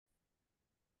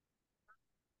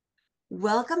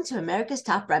Welcome to America's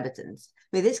Top Rebbitzins.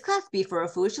 May this class be for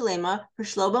Rafu Shalema, for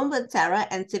Shlomo Ben Sarah,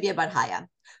 and Sivya Badhaya.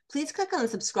 Please click on the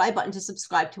subscribe button to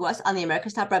subscribe to us on the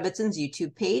America's Top Rebbitzins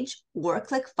YouTube page, or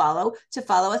click follow to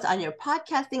follow us on your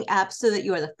podcasting app so that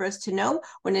you are the first to know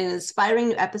when an inspiring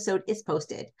new episode is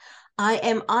posted. I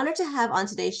am honored to have on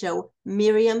today's show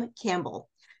Miriam Campbell.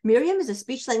 Miriam is a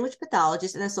speech language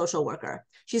pathologist and a social worker.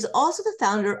 She's also the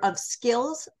founder of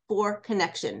Skills for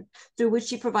Connection, through which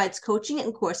she provides coaching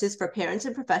and courses for parents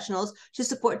and professionals to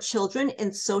support children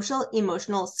in social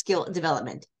emotional skill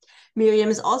development. Miriam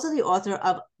is also the author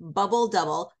of Bubble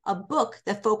Double, a book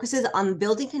that focuses on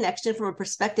building connection from a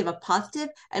perspective of positive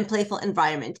and playful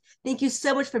environment. Thank you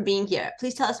so much for being here.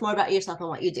 Please tell us more about yourself and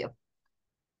what you do.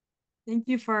 Thank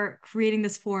you for creating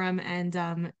this forum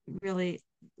and really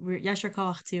Yasher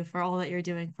Koach too for all that you're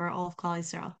doing for all of Klal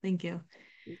Yisrael. Thank you.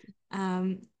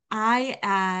 Um,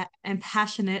 I am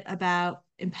passionate about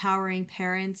empowering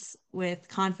parents with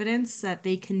confidence that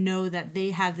they can know that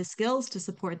they have the skills to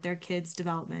support their kids'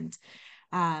 development.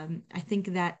 I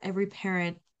think that every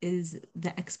parent is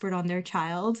the expert on their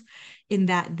child in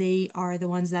that they are the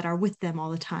ones that are with them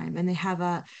all the time and they have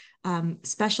a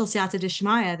special siyata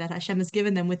dishmaya that Hashem has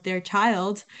given them with their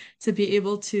child to be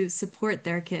able to support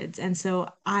their kids. And so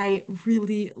I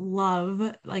really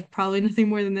love, like, probably nothing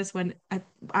more than this when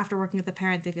after working with the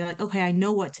parent, they feel like, okay, I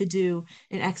know what to do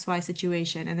in XY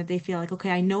situation, and that they feel like,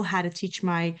 okay, I know how to teach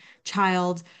my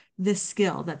child this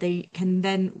skill that they can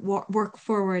then work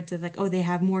forward to, like, oh, they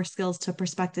have more skills to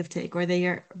perspective take,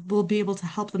 or will be able to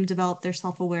help them develop their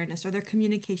self-awareness or their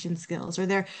communication skills or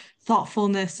their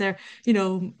thoughtfulness, or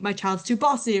my child's too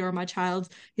bossy, or my child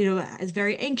is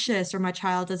very anxious, or my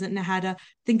child doesn't know how to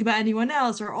think about anyone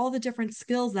else, or all the different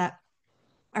skills that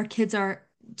our kids are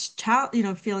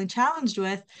feeling challenged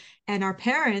with, and our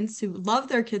parents who love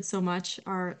their kids so much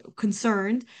are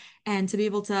concerned. And to be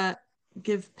able to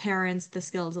give parents the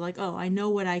skills of, like, oh, I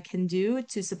know what I can do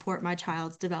to support my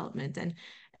child's development. And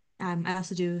I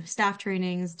also do staff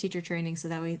trainings, teacher trainings, so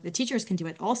that way the teachers can do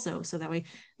it also. So that way,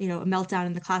 a meltdown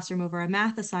in the classroom over a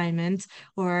math assignment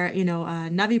or, a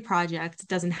Navi project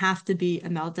doesn't have to be a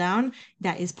meltdown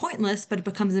that is pointless, but it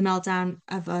becomes a meltdown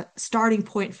of a starting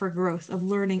point for growth, of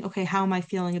learning, okay, how am I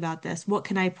feeling about this? What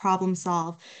can I problem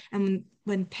solve? And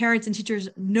when parents and teachers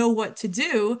know what to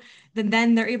do,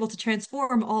 then they're able to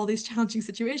transform all these challenging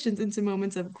situations into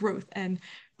moments of growth and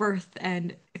birth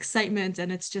and excitement,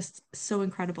 and it's just so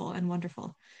incredible and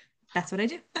wonderful. That's what I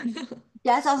do.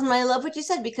 That's awesome. I love what you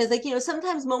said because, like,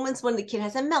 sometimes moments when the kid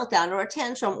has a meltdown or a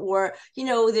tantrum, or,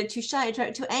 they're too shy,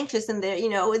 or too anxious, and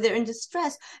they're in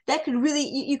distress, that could really,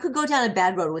 you could go down a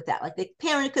bad road with that. Like, the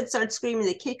parent could start screaming,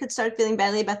 the kid could start feeling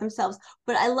badly about themselves.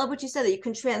 But I love what you said, that you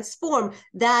can transform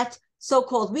that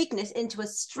so-called weakness into a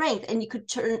strength, and you could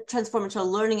transform into a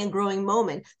learning and growing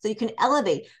moment, so you can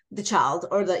elevate the child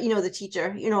or the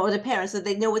teacher, or the parents, so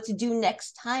they know what to do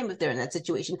next time if they're in that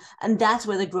situation. And that's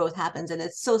where the growth happens, and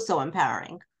it's so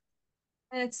empowering.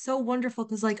 And it's so wonderful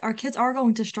because, like, our kids are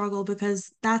going to struggle,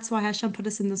 because that's why Hashem put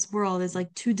us in this world, is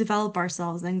like to develop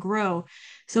ourselves and grow.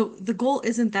 So the goal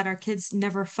isn't that our kids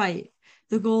never fight.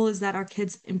 The goal is that our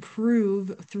kids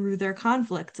improve through their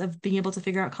conflicts, of being able to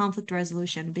figure out conflict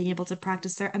resolution, being able to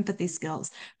practice their empathy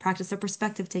skills, practice their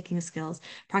perspective taking skills,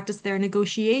 practice their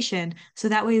negotiation. So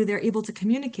that way they're able to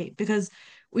communicate. Because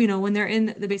when they're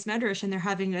in the base medrash and they're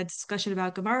having a discussion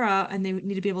about Gemara, and they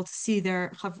need to be able to see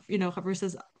their,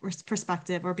 Chavrusa's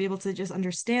perspective, or be able to just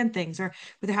understand things, or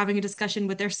when they're having a discussion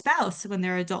with their spouse when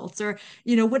they're adults, or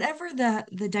whatever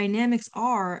the dynamics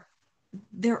are,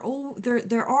 there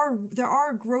are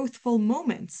growthful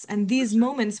moments. And these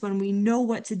moments, when we know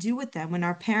what to do with them, when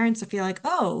our parents feel like,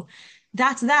 oh,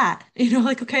 that's that,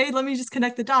 like, okay, let me just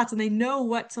connect the dots, and they know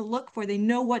what to look for, they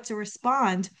know what to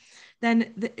respond,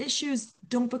 then the issues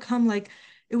don't become like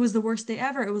it was the worst day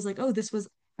ever. It was like, oh, this was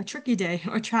a tricky day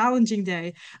or a challenging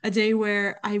day, a day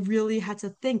where I really had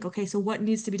to think, okay, so what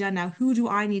needs to be done now? Who do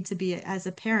I need to be as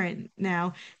a parent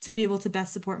now to be able to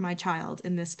best support my child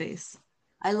in this space?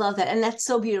 I love that, and that's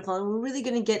so beautiful. And we're really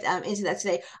going to get into that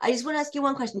today. I just want to ask you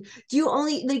one question: Do you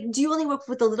only work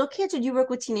with the little kids, or do you work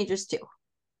with teenagers too?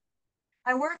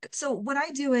 So what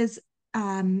I do is,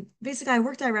 basically, I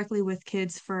work directly with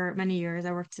kids for many years.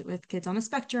 I worked with kids on the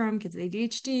spectrum, kids with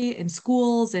ADHD, in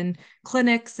schools and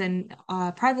clinics, and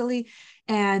privately.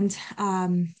 And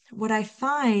what I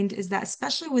find is that,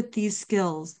 especially with these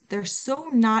skills, they're so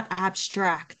not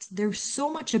abstract. They're so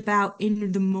much about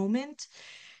in the moment,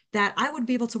 that I would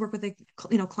be able to work with a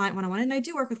client one-on-one, and I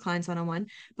do work with clients one-on-one.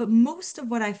 But most of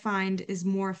what I find is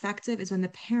more effective is when the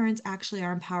parents actually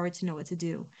are empowered to know what to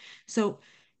do. So,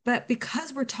 but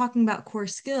because we're talking about core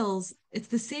skills, it's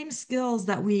the same skills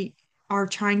that we are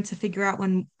trying to figure out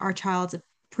when our child's a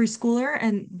preschooler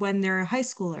and when they're a high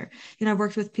schooler. I've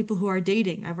worked with people who are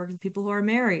dating. I've worked with people who are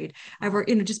married. I've worked,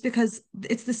 just because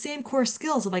it's the same core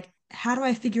skills of like, how do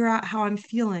I figure out how I'm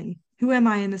feeling? Who am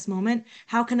I in this moment?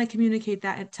 How can I communicate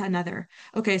that to another?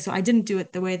 Okay, so I didn't do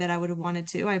it the way that I would have wanted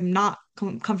to. I'm not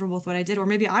comfortable with what I did, or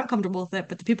maybe I'm comfortable with it,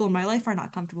 but the people in my life are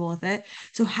not comfortable with it.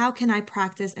 So how can I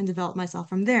practice and develop myself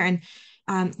from there? And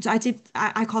so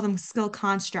I call them skill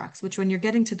constructs, which when you're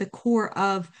getting to the core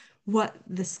of what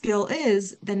the skill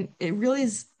is, then it really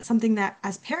is something that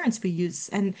as parents we use.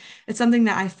 And it's something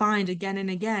that I find again and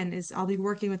again is I'll be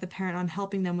working with a parent on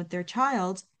helping them with their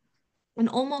child, and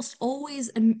almost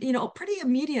always, pretty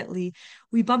immediately,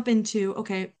 we bump into,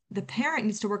 okay, the parent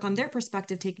needs to work on their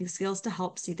perspective taking skills to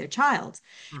help see their child.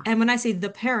 And when I say the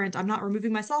parent, I'm not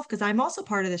removing myself because I'm also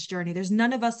part of this journey. There's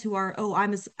none of us who are, oh,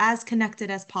 I'm as connected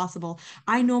as possible.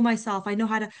 I know myself. I know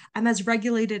how to, I'm as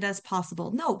regulated as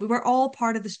possible. No, we're all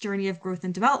part of this journey of growth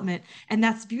and development. And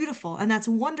that's beautiful and that's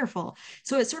wonderful.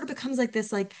 So it sort of becomes like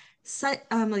this, like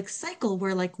cycle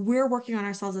where like we're working on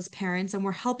ourselves as parents and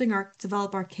we're helping our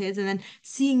develop our kids, and then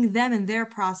seeing them and their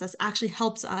process actually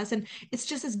helps us. And it's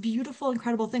just this beautiful,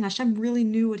 incredible thing. Hashem really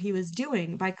knew what he was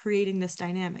doing by creating this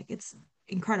dynamic. It's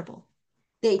incredible.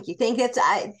 Thank you. Thank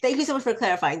you so much for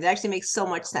clarifying. That actually makes so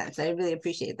much sense. I really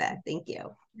appreciate that. Thank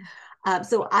you.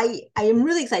 So I am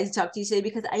really excited to talk to you today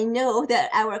because I know that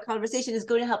our conversation is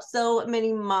going to help so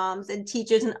many moms and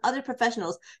teachers and other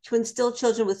professionals to instill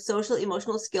children with social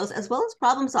emotional skills as well as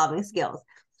problem solving skills.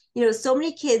 So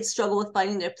many kids struggle with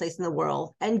finding their place in the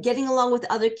world, and getting along with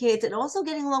other kids and also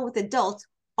getting along with adults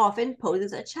often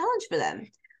poses a challenge for them.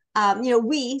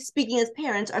 We, speaking as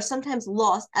parents, are sometimes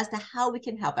lost as to how we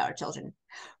can help our children.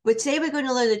 But today we're going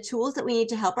to learn the tools that we need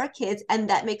to help our kids, and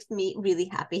that makes me really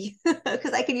happy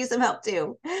because I can use some help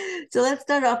too. So let's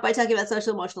start off by talking about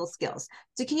social emotional skills.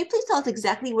 So can you please tell us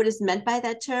exactly what is meant by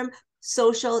that term,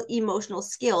 social emotional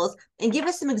skills, and give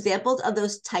us some examples of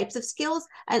those types of skills,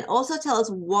 and also tell us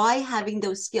why having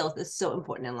those skills is so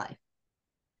important in life?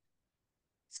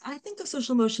 I think of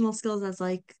social emotional skills as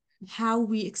like how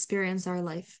we experience our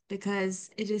life, because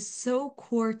it is so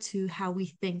core to how we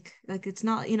think. Like it's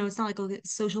not like, okay,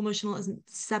 social emotional isn't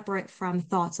separate from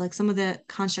thoughts. Like some of the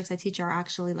constructs I teach are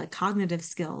actually like cognitive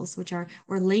skills, which are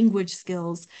or language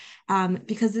skills,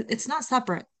 because it's not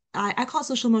separate. I call it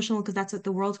social emotional because that's what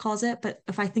the world calls it. But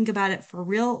if I think about it for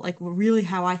real, like really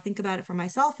how I think about it for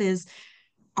myself is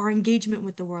our engagement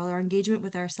with the world, our engagement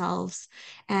with ourselves,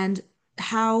 and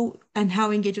how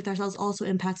we engage with ourselves also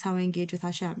impacts how we engage with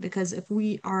Hashem. Because if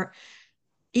we are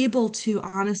able to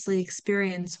honestly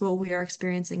experience what we are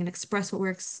experiencing and express what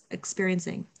we're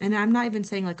experiencing, and I'm not even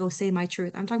saying like, oh, say my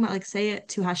truth. I'm talking about like say it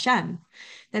to Hashem,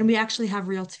 then we actually have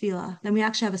real tefillah. Then we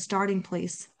actually have a starting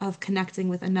place of connecting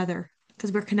with another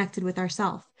because we're connected with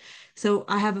ourselves. So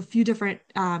I have a few different,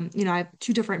 I have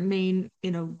two different main,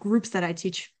 groups that I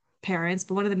teach parents,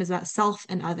 but one of them is about self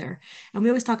and other. And we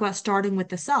always talk about starting with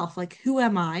the self, like who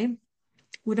am I?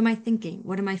 What am I thinking?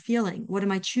 What am I feeling? What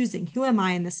am I choosing? Who am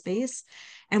I in this space?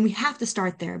 And we have to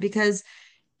start there because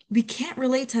we can't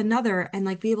relate to another and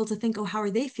like be able to think, oh, how are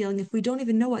they feeling if we don't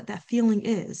even know what that feeling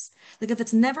is? Like if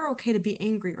it's never okay to be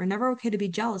angry or never okay to be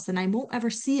jealous, then I won't ever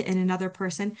see it in another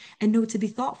person and know to be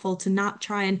thoughtful to not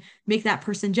try and make that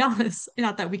person jealous.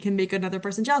 Not that we can make another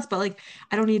person jealous, but like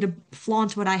I don't need to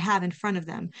flaunt what I have in front of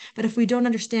them. But if we don't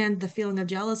understand the feeling of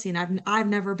jealousy, and I've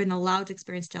never been allowed to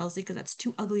experience jealousy because that's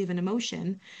too ugly of an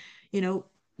emotion, you know,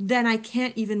 then I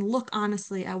can't even look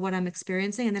honestly at what I'm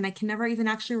experiencing, and then I can never even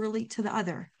actually relate to the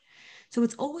other. So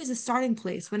it's always a starting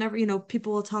place whenever,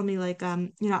 people will tell me like,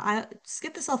 I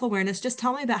skip the self-awareness, just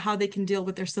tell me about how they can deal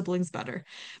with their siblings better.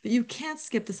 But you can't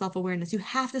skip the self-awareness. You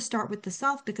have to start with the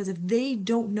self, because if they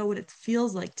don't know what it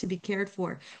feels like to be cared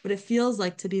for, what it feels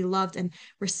like to be loved and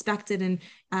respected and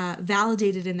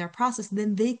validated in their process,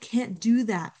 then they can't do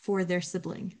that for their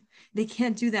sibling. They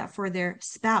can't do that for their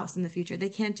spouse in the future. They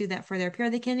can't do that for their peer.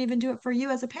 They can't even do it for you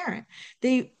as a parent.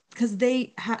 Because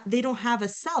they don't have a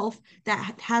self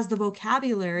that has the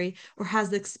vocabulary or has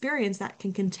the experience that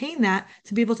can contain that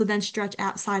to be able to then stretch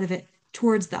outside of it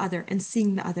towards the other and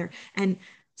seeing the other and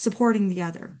supporting the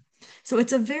other. So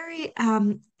it's a very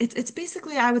it's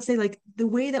basically, I would say, like the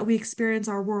way that we experience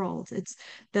our world. It's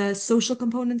the social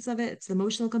components of it, it's the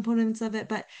emotional components of it,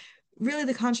 but really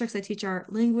the constructs I teach are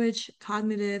language,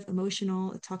 cognitive,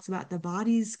 emotional. It talks about the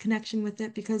body's connection with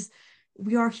it, because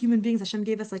we are human beings. Hashem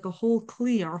gave us like a whole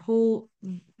kli, our whole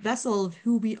vessel of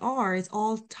who we are. It's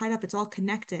all tied up, it's all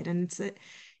connected. And it's an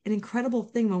incredible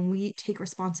thing when we take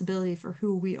responsibility for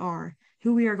who we are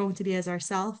who we are going to be as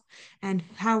ourselves, and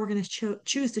how we're going to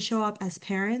choose to show up as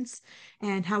parents,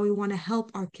 and how we want to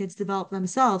help our kids develop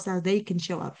themselves, how they can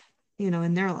show up,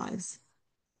 in their lives.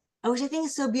 Which I think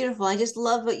is so beautiful. I just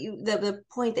love what the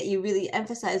point that you really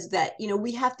emphasize, that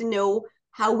we have to know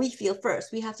how we feel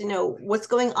first. We have to know what's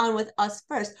going on with us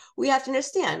first. We have to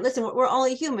understand, listen, we're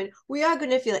only human. We are going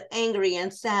to feel angry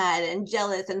and sad and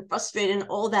jealous and frustrated and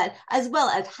all that, as well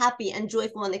as happy and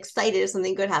joyful and excited if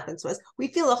something good happens to us. We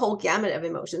feel a whole gamut of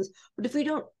emotions. But if we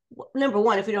don't, number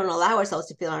one, if we don't allow ourselves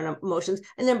to feel our emotions,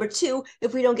 and number two,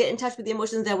 if we don't get in touch with the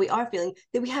emotions that we are feeling,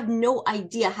 then we have no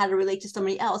idea how to relate to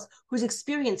somebody else who's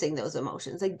experiencing those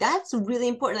emotions. Like, that's really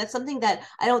important. That's something that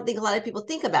I don't think a lot of people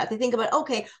think about. They think about,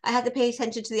 okay, I have to pay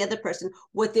attention to the other person,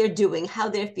 what they're doing, how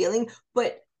they're feeling,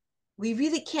 but we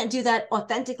really can't do that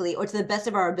authentically or to the best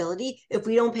of our ability if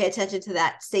we don't pay attention to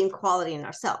that same quality in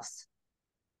ourselves.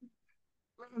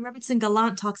 Robertson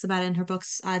Gallant talks about it in her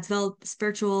books, Develop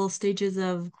Spiritual Stages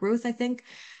of Growth, I think.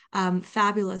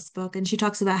 Fabulous book. And she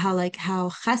talks about how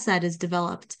chesed is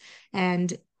developed.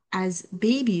 And as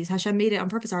babies, Hashem made it on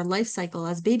purpose, our life cycle.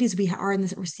 As babies, we are in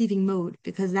this receiving mode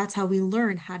because that's how we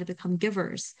learn how to become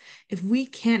givers. If we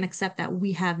can't accept that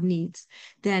we have needs,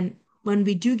 then when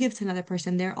we do give to another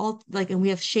person, they're all like, and we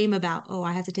have shame about, oh,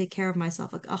 I have to take care of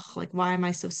myself. Like, oh, like, why am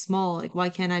I so small? Like, why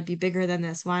can't I be bigger than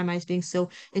this? Why am I being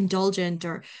so indulgent?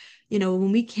 Or,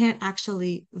 when we can't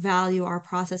actually value our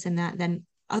process in that, then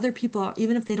other people,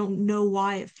 even if they don't know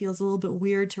why it feels a little bit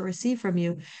weird to receive from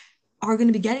you, are going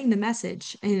to be getting the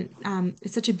message. And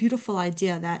it's such a beautiful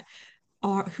idea that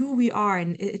are who we are,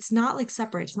 and it's not like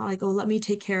separate. It's not like, oh, let me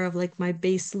take care of like my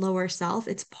base lower self.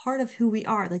 It's part of who we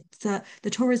are. Like the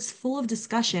Torah is full of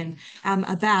discussion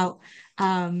about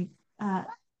uh what?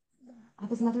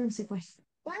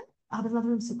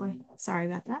 Sorry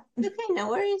about that. Okay, no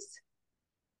worries.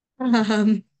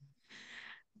 um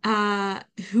uh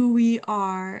who we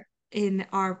are in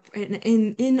our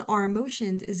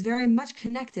emotions is very much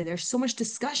connected. There's so much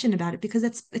discussion about it because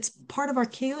it's part of our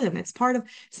kalim.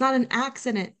 It's not an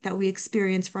accident that we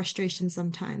experience frustration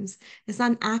sometimes. It's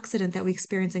not an accident that we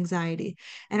experience anxiety.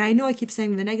 And I know I keep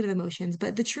saying the negative emotions,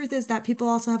 but the truth is that people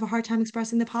also have a hard time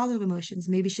expressing the positive emotions.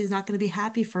 Maybe she's not going to be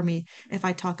happy for me if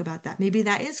I talk about that. Maybe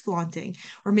that is flaunting.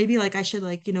 Or maybe like I should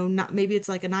like, not maybe it's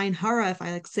like a nine hara if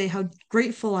I like say how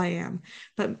grateful I am.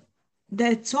 But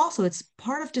it's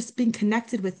part of just being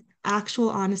connected with actual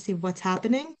honesty of what's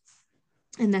happening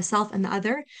in the self and the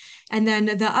other. And then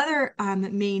the other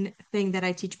main thing that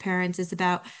I teach parents is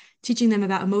about teaching them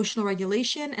about emotional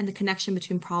regulation and the connection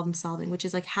between problem solving, which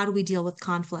is like how do we deal with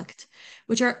conflict,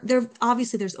 which are there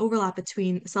obviously there's overlap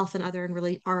between self and other and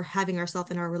relate are having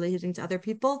ourself and our relating to other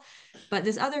people. But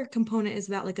this other component is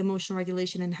about like emotional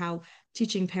regulation and how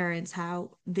teaching parents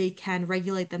how they can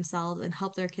regulate themselves and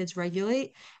help their kids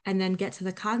regulate, and then get to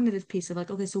the cognitive piece of like,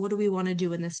 okay, so what do we want to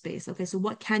do in this space? Okay, so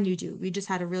what can you do? We just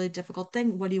had a really difficult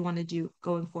thing. What do you want to do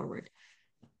going forward?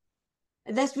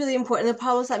 That's really important. The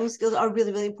problem solving skills are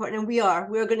really, really important. And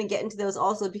we're going to get into those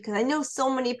also, because I know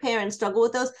so many parents struggle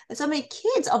with those, and so many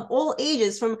kids of all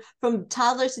ages, from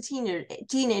toddlers to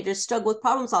teenagers, struggle with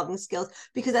problem solving skills,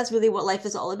 because that's really what life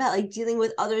is all about, like dealing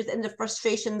with others and the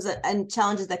frustrations and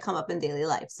challenges that come up in daily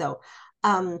life. So,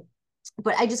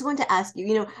 but I just wanted to ask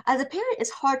you, as a parent,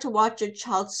 it's hard to watch your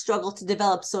child struggle to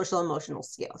develop social emotional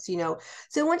skills,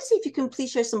 So I want to see if you can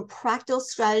please share some practical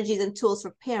strategies and tools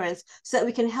for parents so that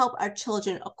we can help our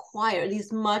children acquire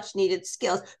these much needed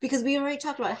skills, because we already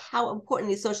talked about how important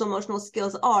these social emotional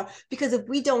skills are, because if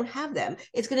we don't have them,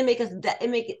 it's going to make it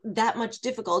that much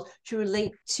difficult to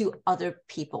relate to other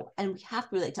people. And we have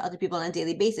to relate to other people on a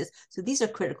daily basis. So these are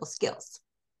critical skills.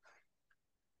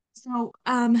 So,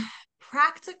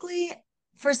 practically,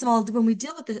 first of all, when we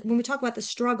talk about the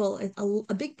struggle,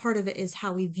 a big part of it is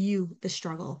how we view the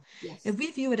struggle. Yes. If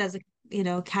we view it as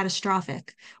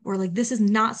catastrophic, or like this is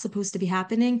not supposed to be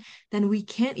happening, then we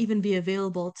can't even be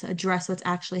available to address what's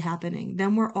actually happening.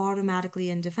 Then we're automatically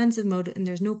in defensive mode, and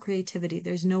there's no creativity.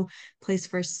 There's no place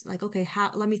for like, okay,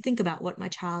 let me think about what my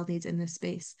child needs in this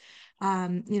space.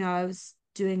 I was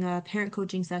doing a parent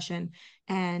coaching session,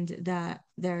 and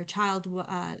their child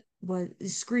was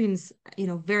screams,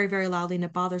 very, very loudly, and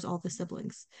it bothers all the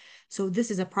siblings. So this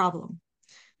is a problem.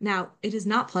 Now, it is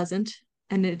not pleasant,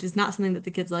 and it is not something that the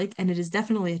kids like, and it is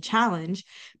definitely a challenge,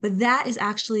 but that is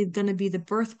actually going to be the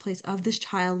birthplace of this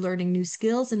child learning new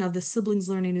skills, and of the siblings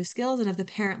learning new skills, and of the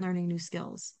parent learning new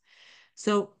skills.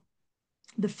 So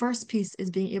the first piece is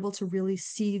being able to really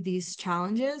see these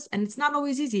challenges. And it's not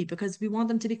always easy because we want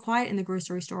them to be quiet in the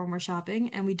grocery store when we're shopping,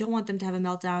 and we don't want them to have a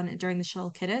meltdown during the shul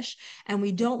kiddush, and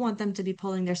we don't want them to be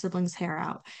pulling their siblings' hair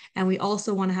out. And we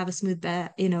also want to have a smooth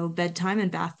bedtime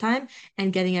and bath time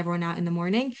and getting everyone out in the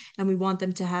morning. And we want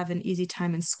them to have an easy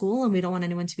time in school, and we don't want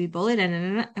anyone to be bullied,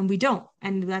 and we don't.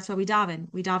 And that's why we daven.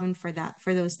 We daven for that,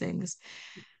 for those things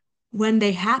when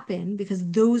they happen, because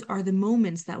those are the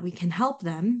moments that we can help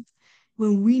them.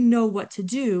 When we know what to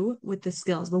do with the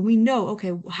skills, when we know,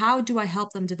 okay, how do I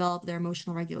help them develop their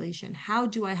emotional regulation? How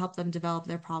do I help them develop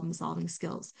their problem solving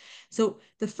skills? So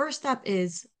the first step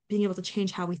is being able to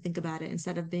change how we think about it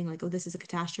instead of being like, oh, this is a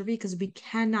catastrophe, because we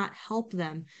cannot help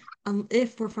them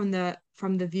if we're from the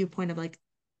viewpoint of like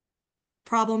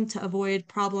problem to avoid,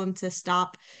 problem to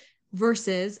stop,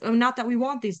 versus not that we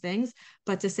want these things,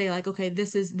 but to say like, okay,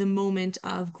 this is the moment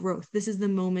of growth, this is the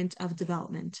moment of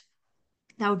development.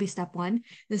 That would be step one.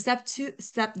 The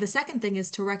second thing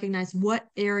is to recognize what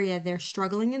area they're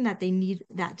struggling in that they need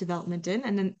that development in.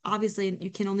 And then obviously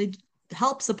you can only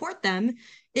help support them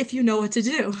if you know what to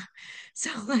do.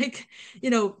 So like,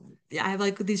 I have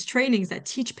like these trainings that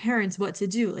teach parents what to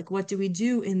do. Like, what do we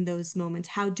do in those moments?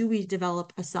 How do we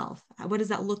develop a self? What does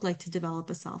that look like to develop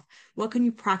a self? What can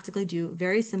you practically do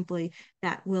very simply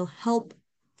that will help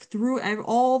through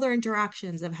all their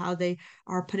interactions of how they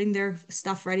are putting their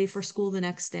stuff ready for school the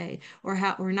next day, or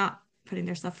how or not putting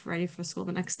their stuff ready for school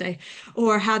the next day,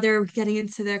 or how they're getting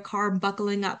into their car and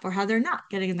buckling up, or how they're not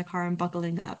getting in the car and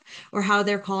buckling up, or how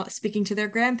they're speaking to their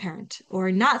grandparent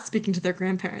or not speaking to their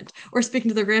grandparent, or speaking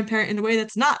to their grandparent in a way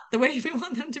that's not the way we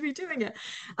want them to be doing it.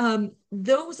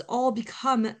 Those all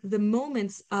become the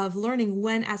moments of learning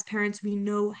when, as parents, we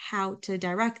know how to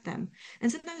direct them.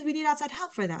 And sometimes we need outside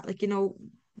help for that. Like,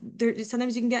 there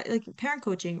sometimes you can get like parent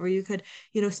coaching, or you could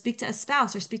speak to a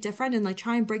spouse or speak to a friend and like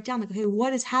try and break down like, okay,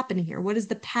 what is happening here, what is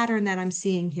the pattern that I'm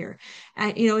seeing here.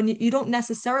 And you don't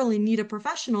necessarily need a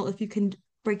professional if you can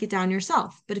break it down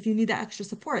yourself. But if you need that extra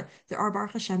support, there are,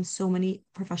 Baruch Hashem, so many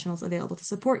professionals available to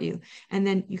support you, and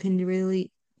then you can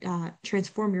really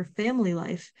transform your family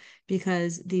life,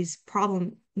 because these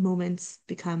problem moments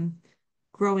become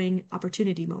growing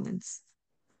opportunity moments.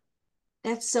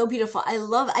 That's so beautiful. I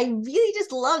really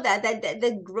just love that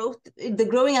the growth, the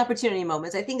growing opportunity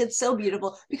moments. I think it's so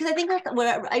beautiful because I think that's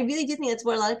where I really do think that's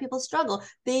where a lot of people struggle.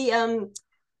 They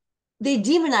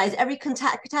demonize every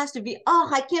catastrophe.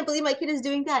 Oh, I can't believe my kid is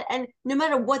doing that. And no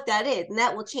matter what that is, and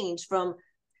that will change from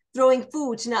throwing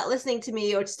food to not listening to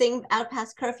me or staying out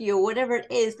past curfew or whatever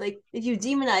it is. Like if you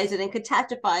demonize it and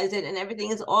catastrophize it and everything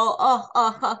is all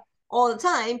the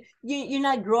time, you're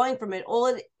not growing from it.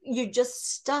 You're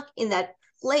just stuck in that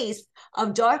place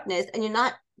of darkness, and you're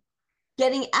not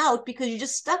getting out because you're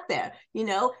just stuck there.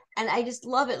 And I just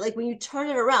love it. Like when you turn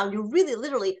it around, you're really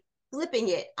literally flipping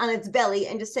it on its belly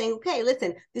and just saying, okay,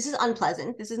 listen, this is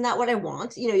unpleasant, this is not what I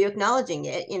want. You're acknowledging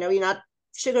it. You're not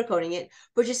sugarcoating it,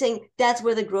 but you're saying that's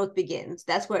where the growth begins,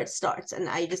 that's where it starts. And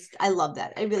I love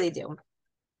that, I really do.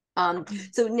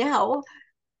 So now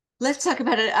let's talk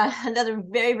about another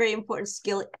very, very important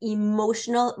skill: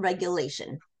 emotional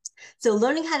regulation. So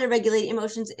learning how to regulate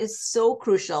emotions is so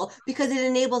crucial because it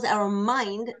enables our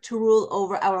mind to rule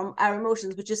over our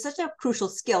emotions, which is such a crucial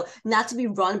skill, not to be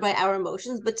run by our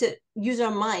emotions, but to use our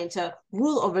mind to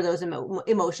rule over those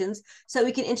emotions so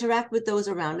we can interact with those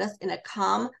around us in a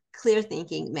calm, clear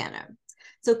thinking manner.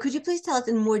 So could you please tell us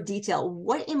in more detail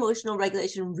what emotional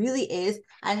regulation really is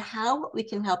and how we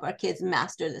can help our kids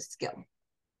master this skill?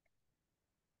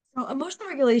 So emotional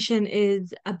regulation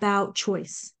is about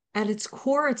choice. At its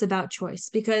core, it's about choice,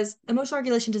 because emotional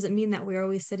regulation doesn't mean that we're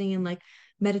always sitting in like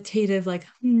meditative, like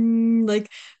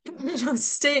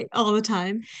state all the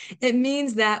time. It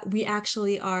means that we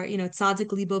actually are,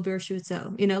 tzaddik libo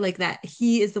b'rshutzo, like that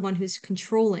he is the one who's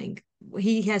controlling.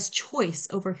 He has choice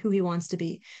over who he wants to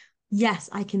be. Yes,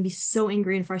 I can be so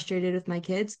angry and frustrated with my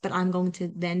kids, but I'm going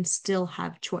to then still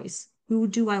have choice. Who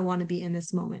do I want to be in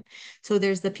this moment? So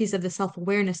there's the piece of the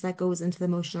self-awareness that goes into the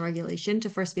emotional regulation to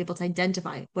first be able to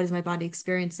identify, what is my body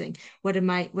experiencing? What are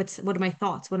my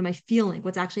thoughts? What am I feeling?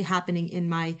 What's actually happening in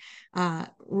my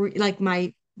like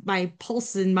my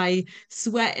pulse and my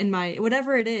sweat and my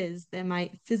whatever it is, that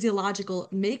my physiological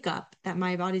makeup that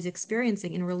my body's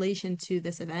experiencing in relation to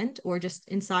this event, or just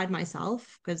inside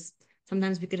myself. Because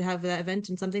sometimes we could have that event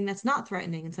in something that's not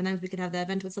threatening, and sometimes we could have that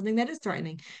event with something that is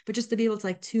threatening. But just to be able to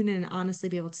like tune in and honestly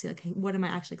be able to see like, hey, what am I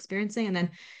actually experiencing? And then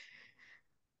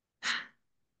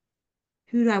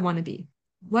who do I want to be?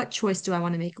 What choice do I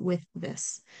want to make with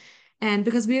this? And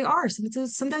because we are,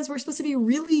 sometimes we're supposed to be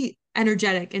really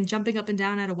energetic and jumping up and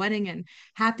down at a wedding and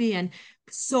happy and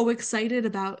so excited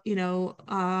about,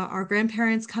 our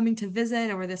grandparents coming to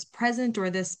visit or this present or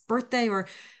this birthday, or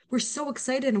we're so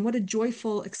excited, and what a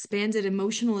joyful, expanded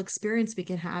emotional experience we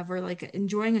can have, or like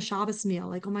enjoying a Shabbos meal.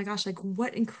 Like, oh my gosh, like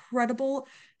what incredible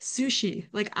sushi.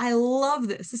 Like, I love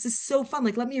this. This is so fun.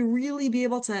 Like, let me really be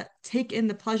able to take in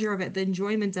the pleasure of it, the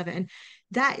enjoyment of it. And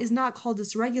that is not called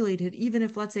dysregulated, even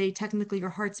if, let's say, technically your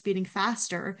heart's beating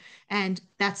faster and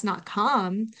that's not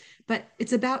calm. But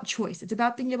it's about choice. It's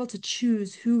about being able to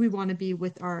choose who we want to be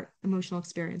with our emotional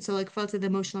experience. So, like, for let's say the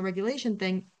emotional regulation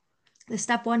thing, the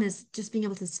step one is just being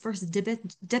able to first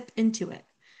dip into it.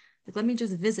 Like, let me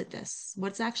just visit this.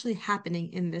 What's actually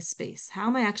happening in this space? How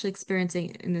am I actually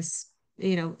experiencing it in this,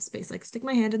 space? Like, stick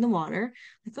my hand in the water.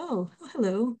 Like, oh,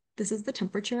 hello. This is the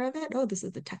temperature of it. Oh, this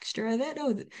is the texture of it.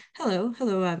 Oh,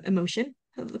 hello, emotion,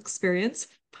 hello, experience.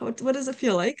 What does it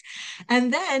feel like?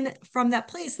 And then from that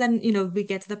place, then, we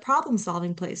get to the problem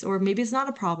solving place, or maybe it's not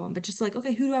a problem, but just like,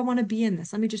 okay, who do I want to be in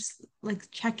this? Let me just like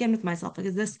check in with myself. Like,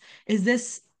 is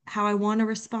this how I want to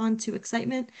respond to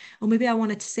excitement? Or maybe I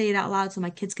wanted to say it out loud so my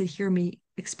kids could hear me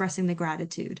expressing the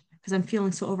gratitude because I'm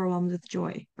feeling so overwhelmed with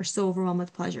joy or so overwhelmed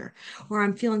with pleasure, or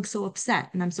I'm feeling so upset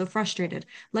and I'm so frustrated.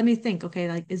 Let me think, okay,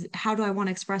 like, how do I want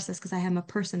to express this? Because I am a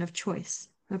person of choice.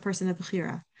 I'm a person of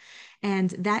bechira. And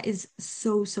that is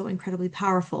so, so incredibly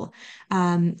powerful.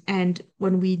 And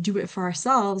when we do it for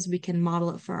ourselves, we can model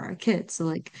it for our kids. So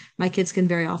like my kids can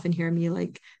very often hear me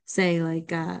like say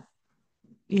like,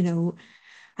 you know,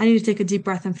 I need to take a deep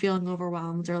breath. I'm feeling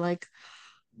overwhelmed, or like,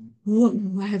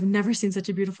 whoa, I have never seen such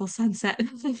a beautiful sunset.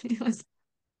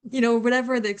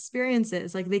 Whatever the experience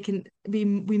is, like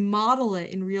we model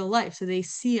it in real life. So they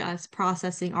see us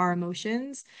processing our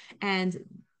emotions, and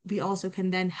we also can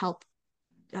then help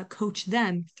coach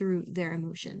them through their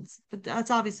emotions. But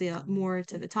that's obviously more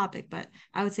to the topic. But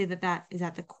I would say that is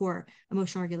at the core.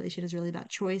 Emotional regulation is really about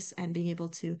choice and being able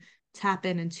to tap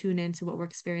in and tune into what we're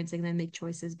experiencing, and then make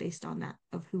choices based on that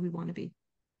of who we want to be,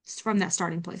 just from that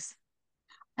starting place.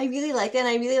 I really like that. And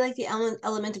I really like the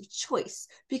element of choice,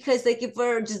 because like if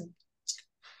we're just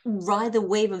ride the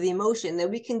wave of the emotion, then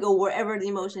we can go wherever the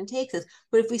emotion takes us.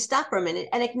 But if we stop for a minute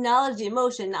and acknowledge the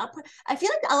emotion, I feel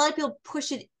like a lot of people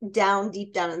push it down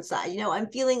deep down inside. I'm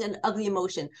feeling an ugly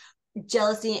emotion,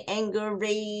 jealousy, anger,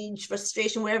 rage,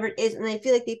 frustration, whatever it is, and I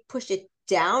feel like they push it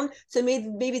down. So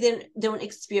maybe they don't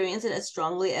experience it as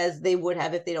strongly as they would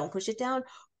have if they don't push it down.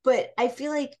 But I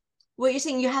feel like what you're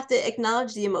saying, you have to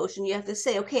acknowledge the emotion. You have to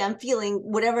say, okay, I'm feeling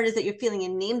whatever it is that you're feeling,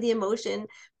 and name the emotion.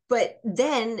 But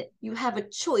then you have a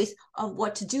choice of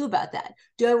what to do about that.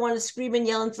 Do I want to scream and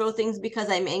yell and throw things because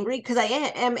I'm angry? Because I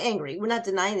am angry. We're not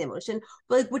denying the emotion.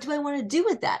 But like, what do I want to do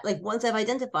with that? Like, once I've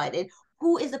identified it,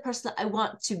 who is the person that I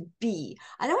want to be?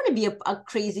 I don't want to be a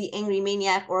crazy, angry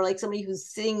maniac, or like somebody who's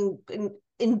sitting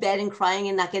in bed and crying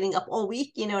and not getting up all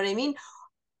week. You know what I mean?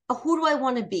 Who do I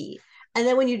want to be? And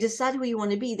then when you decide who you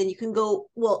want to be, then you can go,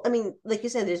 well, I mean, like you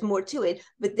said, there's more to it,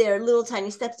 but there are little tiny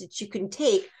steps that you can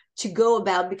take to go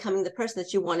about becoming the person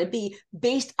that you want to be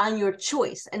based on your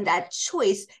choice. And that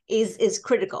choice is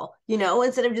critical.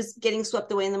 Instead of just getting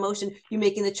swept away in the emotion, you're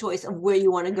making the choice of where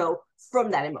you want to go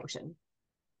from that emotion.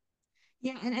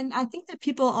 Yeah, and I think that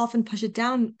people often push it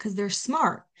down because they're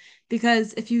smart.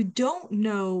 Because if you don't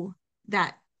know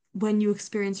that when you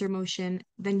experience your emotion,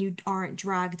 then you aren't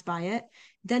dragged by it,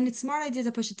 then it's smart idea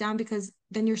to push it down, because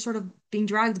then you're sort of being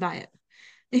dragged by it.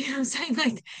 You know what I'm saying?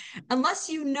 Like, unless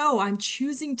I'm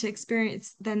choosing to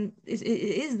experience, then it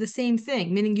is the same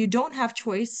thing, meaning you don't have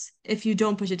choice if you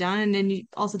don't push it down. And then you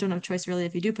also don't have choice really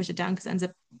if you do push it down, because it ends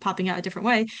up popping out a different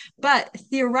way. But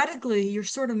theoretically, you're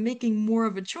sort of making more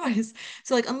of a choice.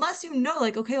 So, like, unless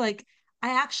like, okay, like,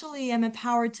 I actually am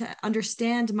empowered to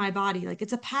understand my body. Like,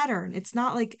 it's a pattern. It's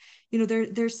not like,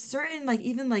 there's certain, like,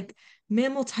 even like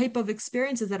mammal type of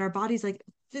experiences that our bodies like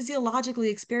physiologically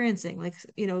experiencing, like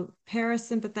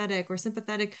parasympathetic or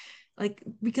sympathetic. Like,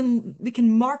 we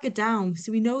can mark it down,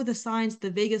 so we know the signs, the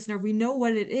vagus nerve, we know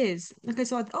what it is. Okay,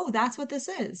 so oh, that's what this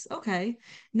is. Okay,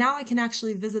 now I can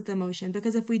actually visit the emotion,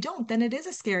 because if we don't, then it is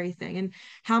a scary thing. And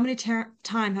how many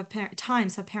times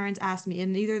have parents asked me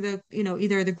in either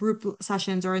the group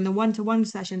sessions or in the one-to-one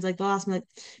sessions, like they'll ask me like,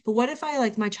 but what if I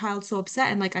like my child's so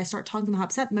upset, and like I start talking to them how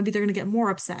upset, maybe they're gonna get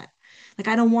more upset. Like,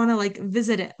 I don't want to like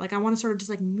visit it. Like, I want to sort of just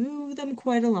like move them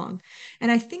quite along.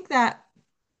 And I think that,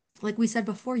 like we said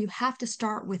before, you have to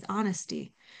start with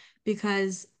honesty,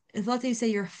 because if, let's say, you say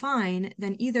you're fine,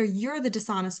 then either you're the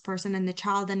dishonest person and the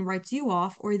child then writes you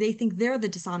off, or they think they're the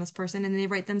dishonest person and they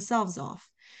write themselves off.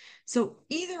 So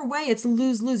either way, it's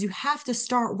lose-lose. You have to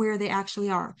start where they actually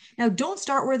are. Now, don't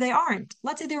start where they aren't.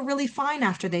 Let's say they're really fine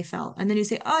after they fell. And then you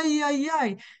say, ay, ay,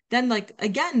 ay. Then, like,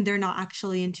 again, they're not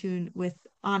actually in tune with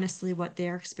honestly what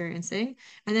they're experiencing.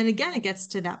 And then again, it gets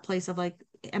to that place of like,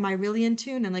 am I really in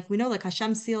tune? And like we know, like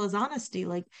Hashem's seal is honesty.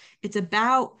 Like it's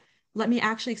about let me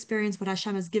actually experience what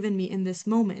Hashem has given me in this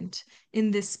moment,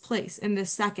 in this place, in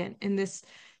this second, in this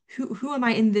who am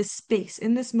I in this space,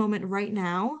 in this moment right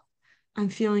now? I'm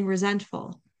feeling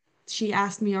resentful. She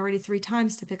asked me already 3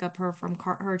 times to pick up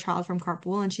her child from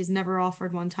carpool, and she's never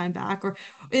offered one time back. Or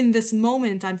in this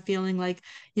moment, I'm feeling like,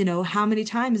 how many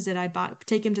times did I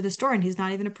take him to the store and he's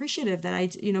not even appreciative that I,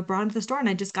 brought him to the store and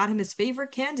I just got him his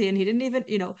favorite candy and he didn't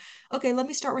even, okay, let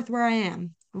me start with where I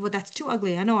am. Well, that's too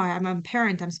ugly. I know I'm a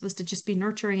parent. I'm supposed to just be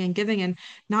nurturing and giving and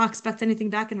not expect anything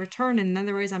back in return. And in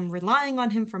other ways, I'm relying on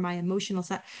him for my emotional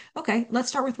set. Okay, let's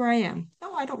start with where I am.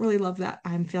 Oh, I don't really love that.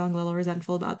 I'm feeling a little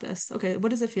resentful about this. Okay, what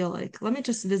does it feel like? Let me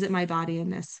just visit my body in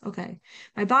this. Okay,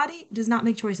 my body does not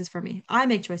make choices for me. I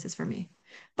make choices for me.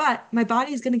 But my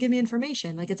body is going to give me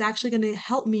information. Like it's actually going to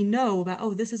help me know about,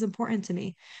 oh, this is important to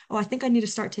me. Oh, I think I need to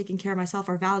start taking care of myself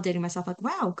or validating myself. Like,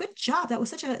 wow, good job. That was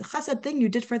such a chesed thing you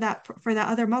did for that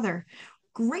other mother.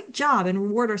 Great job, and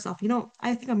reward ourselves.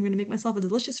 I think I'm going to make myself a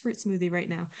delicious fruit smoothie right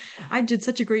now. I did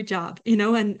such a great job,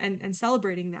 and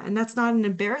celebrating that. And that's not an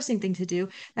embarrassing thing to do.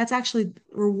 That's actually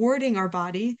rewarding our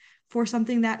body for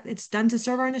something that it's done to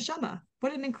serve our neshama.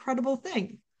 What an incredible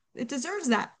thing. It deserves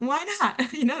that. Why not?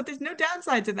 There's no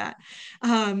downside to that.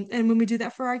 And when we do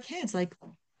that for our kids, like,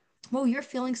 well, you're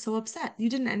feeling so upset. You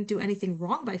didn't do anything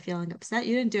wrong by feeling upset.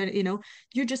 You didn't do it,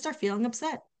 you just are feeling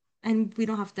upset. And we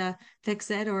don't have to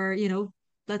fix it or,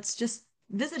 let's just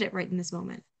visit it right in this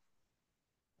moment.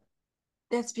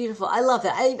 That's beautiful. I love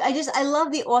that. I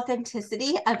love the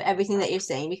authenticity of everything that you're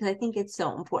saying because I think it's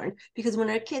so important. Because when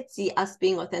our kids see us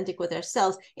being authentic with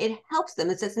ourselves, it helps them.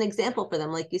 It sets an example for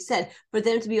them, like you said, for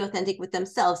them to be authentic with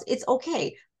themselves. It's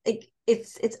okay.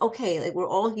 It's okay. Like we're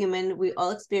all human. We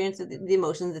all experience the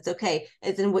emotions. It's okay.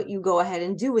 It's in what you go ahead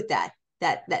and do with that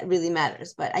really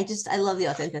matters. But I love the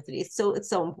authenticity. It's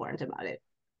so important about it.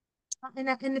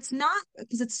 And it's not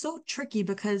because it's so tricky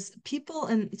because people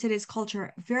in today's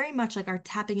culture very much like are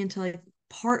tapping into like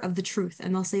part of the truth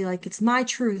and they'll say like it's my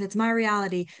truth, it's my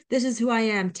reality, this is who I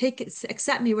am, take it,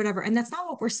 accept me, whatever. And that's not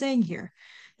what we're saying here.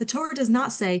 The Torah does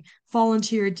not say fall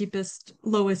into your deepest,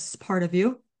 lowest part of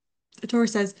you. The Torah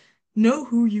says know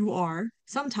who you are.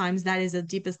 Sometimes that is the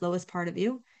deepest, lowest part of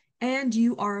you. And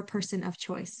you are a person of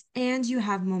choice. And you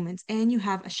have moments. And you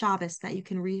have a Shabbos that you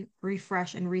can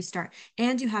refresh and restart.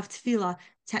 And you have tefillah,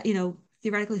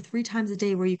 theoretically 3 times a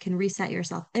day where you can reset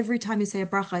yourself. Every time you say a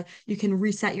bracha, you can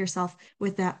reset yourself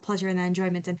with that pleasure and that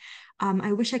enjoyment. And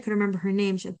I wish I could remember her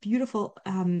name. She's a beautiful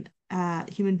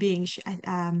human being.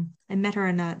 I met her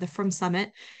in the From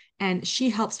Summit and she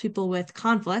helps people with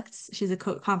conflicts. She's a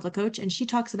conflict coach, and she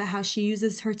talks about how she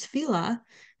uses her tefillah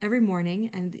every morning,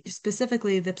 and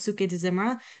specifically the Psuke de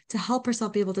Zimra, to help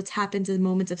herself be able to tap into the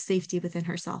moments of safety within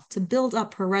herself, to build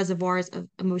up her reservoirs of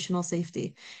emotional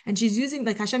safety. And she's using,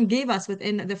 like Hashem gave us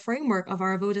within the framework of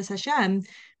our Avodas Hashem,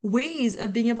 ways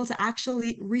of being able to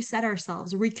actually reset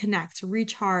ourselves, reconnect,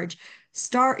 recharge,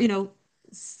 start,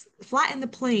 flatten the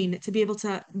plane to be able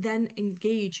to then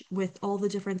engage with all the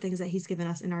different things that he's given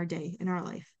us in our day, in our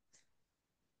life.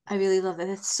 I really love that.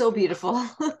 It's so beautiful.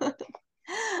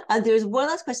 There's one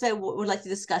last question I would like to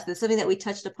discuss. That's something that we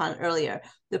touched upon earlier,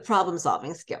 the problem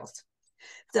solving skills.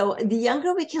 So the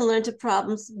younger we can learn to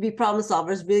be problem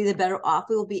solvers, really the better off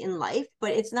we will be in life,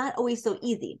 but it's not always so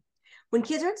easy. When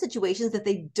kids are in situations that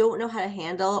they don't know how to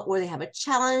handle or they have a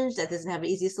challenge that doesn't have an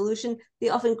easy solution, they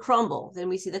often crumble. Then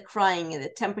we see the crying and the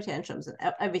temper tantrums and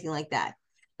everything like that.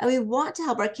 And we want to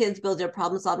help our kids build their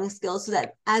problem solving skills so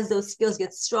that as those skills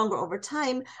get stronger over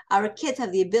time, our kids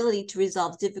have the ability to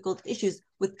resolve difficult issues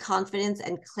with confidence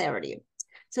and clarity.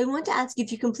 So we want to ask you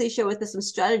if you can please share with us some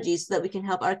strategies so that we can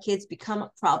help our kids become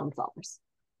problem solvers.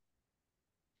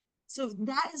 So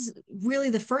that is really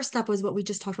the first step was what we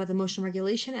just talked about, the emotional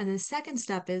regulation. And the second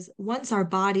step is once our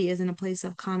body is in a place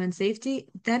of calm and safety,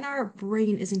 then our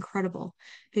brain is incredible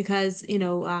because,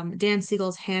 Dan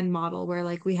Siegel's hand model where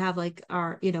like we have like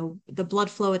our, the blood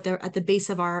flow at the base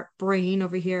of our brain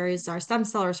over here is our stem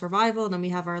cell or survival. And then we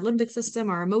have our limbic system,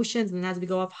 our emotions. And then as we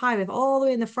go up high, we have all the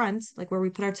way in the front, like where we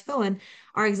put our tefillin,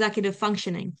 our executive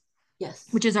functioning, Yes.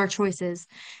 which is our choices.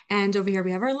 And over here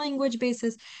we have our language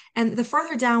basis. And the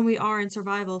further down we are in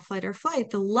survival, flight or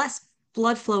flight, the less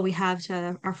blood flow we have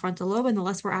to our frontal lobe and the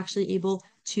less we're actually able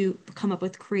to come up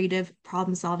with creative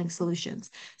problem-solving solutions.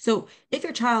 So if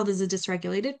your child is a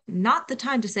dysregulated, not the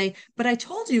time to say, but I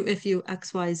told you if you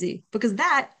XYZ, because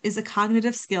that is a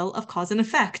cognitive skill of cause and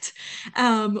effect.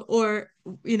 Or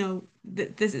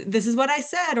this is what I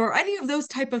said, or any of those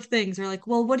type of things, or like,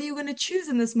 well, what are you going to choose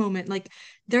in this moment? Like,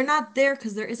 they're not there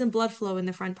because there isn't blood flow in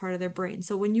the front part of their brain.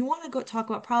 So when you want to go talk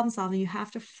about problem solving, you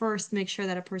have to first make sure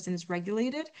that a person is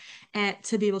regulated and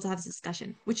to be able to have this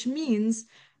discussion, which means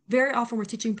very often we're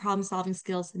teaching problem solving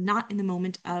skills not in the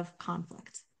moment of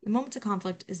conflict. The moment of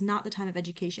conflict is not the time of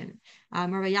education.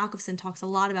 Rabbi Yaakovson talks a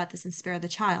lot about this in Spare the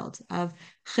Child of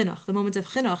chinuch. The moment of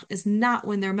chinuch is not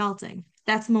when they're melting.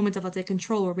 That's the moment of, let's say,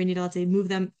 control, where we need to, let's say, move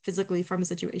them physically from a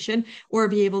situation or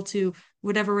be able to,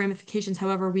 whatever ramifications,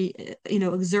 however we,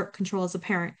 exert control as a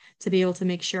parent to be able to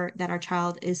make sure that our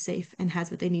child is safe and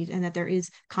has what they need and that there is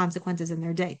consequences in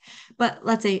their day. But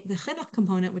let's say the chinuch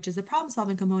component, which is the problem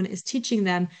solving component, is teaching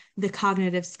them the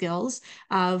cognitive skills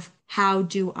of how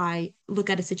do I look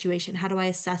at a situation? How do I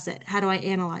assess it? How do I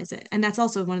analyze it? And that's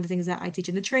also one of the things that I teach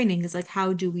in the training is like,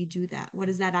 how do we do that? What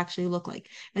does that actually look like?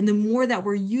 And the more that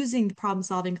we're using problem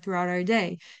solving throughout our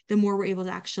day, the more we're able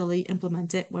to actually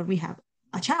implement it when we have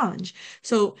a challenge.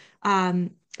 So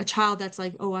a child that's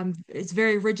like, oh, it's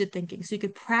very rigid thinking. So you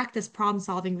could practice problem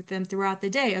solving with them throughout the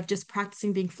day of just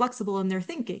practicing being flexible in their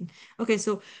thinking. Okay,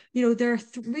 so there are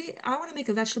three. I want to make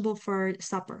a vegetable for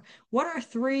supper. What are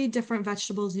three different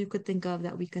vegetables you could think of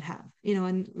that we could have?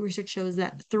 And research shows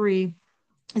that three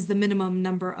is the minimum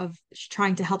number of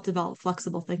trying to help develop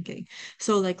flexible thinking.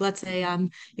 So like let's say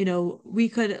we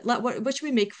could what should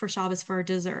we make for Shabbos for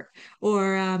dessert?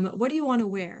 Or what do you want to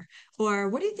wear? Or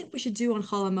what do you think we should do on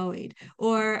Chol Hamoed?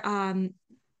 Or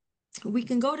we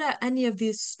can go to any of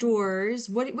these stores.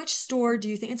 Which store do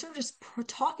you think? And sort of just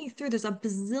talking through, there's a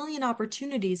bazillion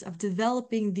opportunities of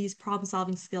developing these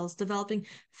problem-solving skills, developing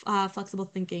flexible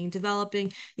thinking,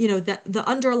 developing, the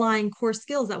underlying core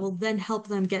skills that will then help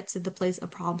them get to the place of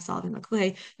problem solving. Like,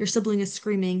 okay, your sibling is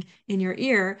screaming in your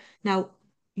ear. Now,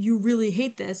 you really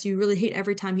hate this. You really hate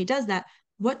every time he does that.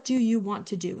 What do you want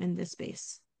to do in this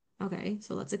space? Okay,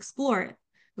 so let's explore it.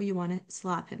 Well, you want to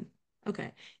slap him.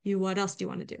 Okay, what else do you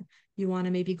want to do? You want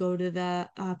to maybe go to the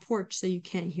porch so you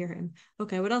can't hear him.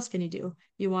 Okay, what else can you do?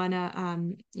 You want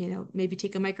to, maybe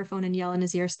take a microphone and yell in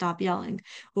his ear, stop yelling.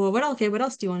 Or what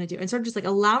else do you want to do? And sort of just like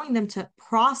allowing them to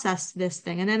process this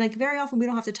thing. And then like very often we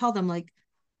don't have to tell them like,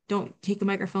 don't take a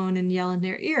microphone and yell in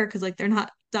their ear because like they're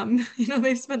not dumb.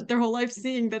 They've spent their whole life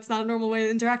seeing that's not a normal way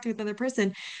of interacting with another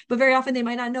person. But very often they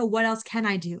might not know what else can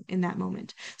I do in that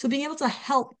moment. So being able to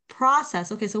help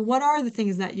process, okay, so what are the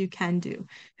things that you can do?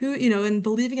 And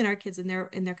believing in our kids and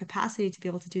their capacity to be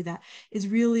able to do that is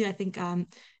really, I think,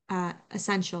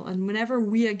 essential. And whenever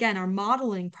we again are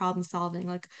modeling problem solving,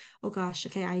 like, oh gosh,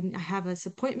 okay, I have this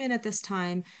appointment at this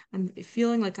time. I'm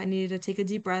feeling like I need to take a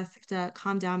deep breath to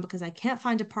calm down because I can't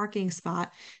find a parking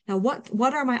spot. Now,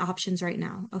 what are my options right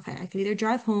now? Okay, I could either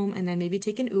drive home and then maybe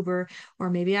take an Uber, or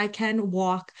maybe I can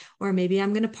walk, or maybe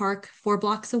I'm going to park 4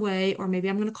 blocks away, or maybe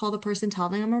I'm going to call the person, tell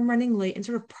them I'm running late, and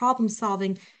sort of problem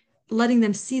solving, letting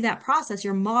them see that process.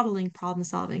 You're modeling problem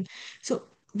solving. So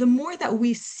the more that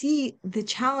we see the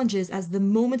challenges as the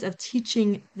moment of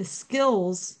teaching the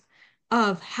skills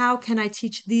of how can I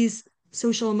teach these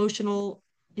social emotional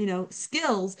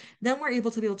skills, then we're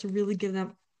able to really give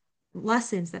them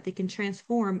lessons that they can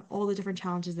transform all the different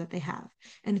challenges that they have.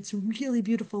 And it's really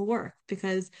beautiful work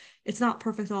because it's not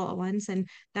perfect all at once. And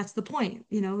that's the point.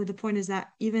 The point is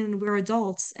that even we're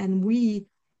adults and we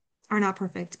are not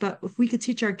perfect, but if we could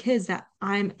teach our kids that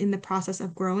I'm in the process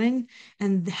of growing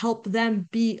and help them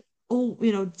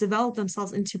develop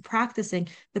themselves into practicing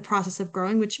the process of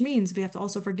growing, which means we have to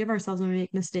also forgive ourselves when we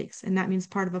make mistakes. And that means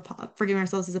part of forgiving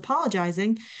ourselves is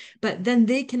apologizing, but then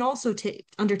they can also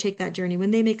undertake that journey.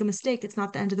 When they make a mistake, it's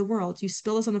not the end of the world. You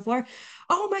spill this on the floor.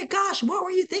 Oh my gosh, what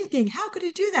were you thinking? How could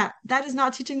you do that? That is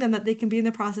not teaching them that they can be in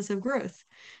the process of growth.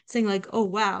 Saying like, oh,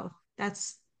 wow,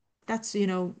 that's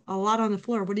a lot on the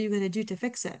floor. What are you going to do to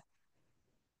fix it?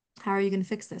 How are you going to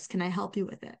fix this? Can I help you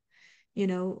with it?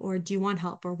 Or do you want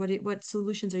help? Or what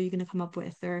solutions are you going to come up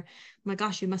with? Or, oh my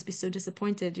gosh, you must be so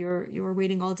disappointed. You were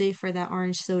waiting all day for that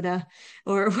orange soda,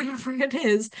 or whatever it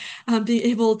is. Being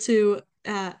able to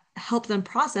help them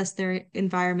process their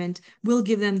environment will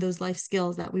give them those life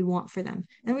skills that we want for them.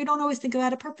 And we don't always think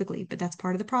about it perfectly, but that's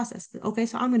part of the process. Okay,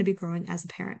 so I'm going to be growing as a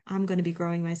parent. I'm going to be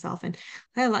growing myself. And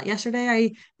yesterday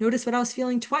I noticed what I was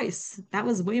feeling twice. That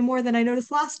was way more than I noticed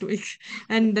last week.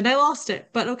 And then I lost it.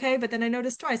 But then I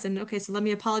noticed twice. And okay, so let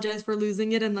me apologize for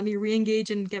losing it and let me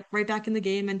re-engage and get right back in the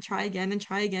game and try again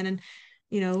and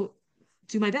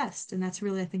do my best. And that's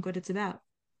really, I think, what it's about.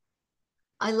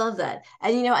 I love that.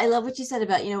 And, I love what you said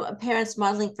about, parents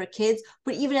modeling for kids,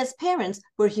 but even as parents,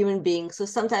 we're human beings. So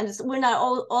sometimes we're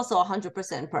not also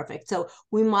 100% perfect. So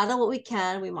we model what we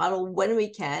can, we model when we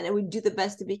can, and we do the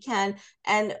best that we can.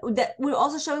 And that we're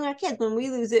also showing our kids when we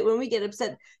lose it, when we get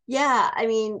upset. Yeah, I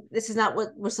mean, this is not what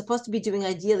we're supposed to be doing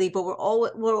ideally, but we're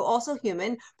also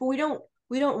human, but we don't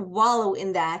wallow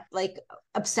in that like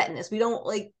upsetness. We don't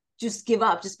like just give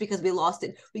up just because we lost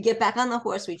it. We get back on the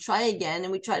horse, we try again,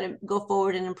 and we try to go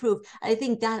forward and improve. I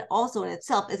think that also in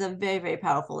itself is a very, very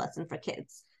powerful lesson for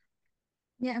kids.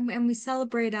 Yeah, and we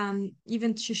celebrate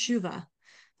even teshuva,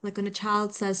 like when a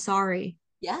child says sorry,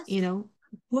 Yes. you know,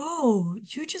 whoa,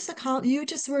 you just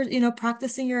were,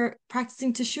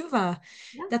 practicing teshuva.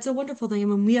 Yeah. That's a wonderful thing.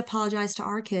 And when we apologize to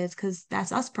our kids, because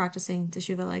that's us practicing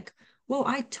teshuva, like, whoa,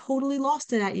 I totally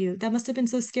lost it at you. That must have been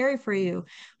so scary for you.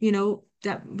 Did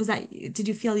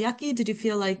you feel yucky? Did you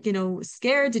feel like,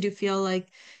 scared? Did you feel like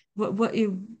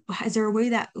is there a way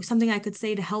that something I could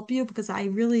say to help you? Because I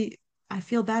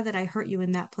feel bad that I hurt you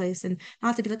in that place. And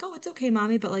not to be like, oh, it's okay,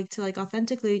 mommy, but like to like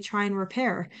authentically try and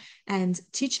repair and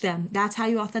teach them. That's how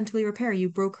you authentically repair. You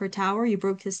broke her tower, you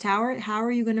broke his tower. How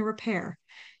are you going to repair?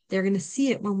 They're going to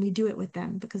see it when we do it with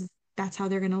them because that's how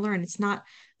they're going to learn. It's not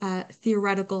a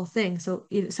theoretical thing. So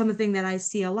something that I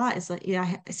see a lot is like,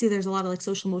 I see there's a lot of like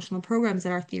social emotional programs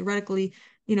that are theoretically,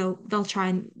 they'll try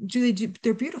and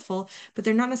they're beautiful, but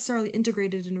they're not necessarily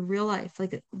integrated into real life.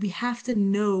 Like we have to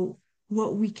know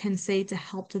what we can say to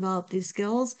help develop these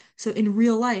skills. So in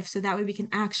real life, so that way we can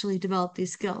actually develop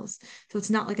these skills. So it's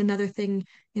not like another thing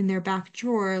in their back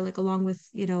drawer, like along with,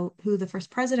 who the first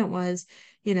president was,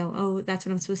 oh, that's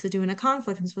what I'm supposed to do in a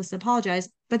conflict. I'm supposed to apologize,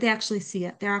 but they actually see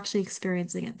it. They're actually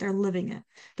experiencing it. They're living it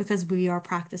because we are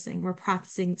practicing. We're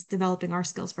practicing developing our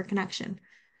skills for connection.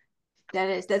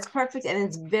 That's perfect, and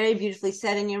it's very beautifully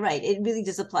said. And you're right; it really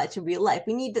does apply to real life.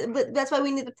 But that's why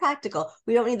we need the practical.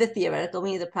 We don't need the theoretical.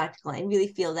 We need the practical. I really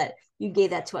feel that you gave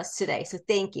that to us today. So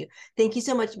thank you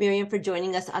so much, Miriam, for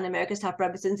joining us on America's Top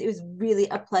Rebbitzins. It was really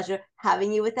a pleasure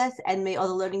having you with us, and may all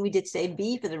the learning we did today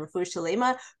be for the Refuah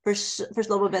Shalema, for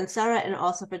Shlomo Ben Sarah, and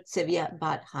also for Tzivia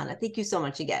Bat Hana. Thank you so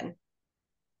much again.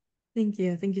 Thank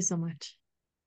you. Thank you so much.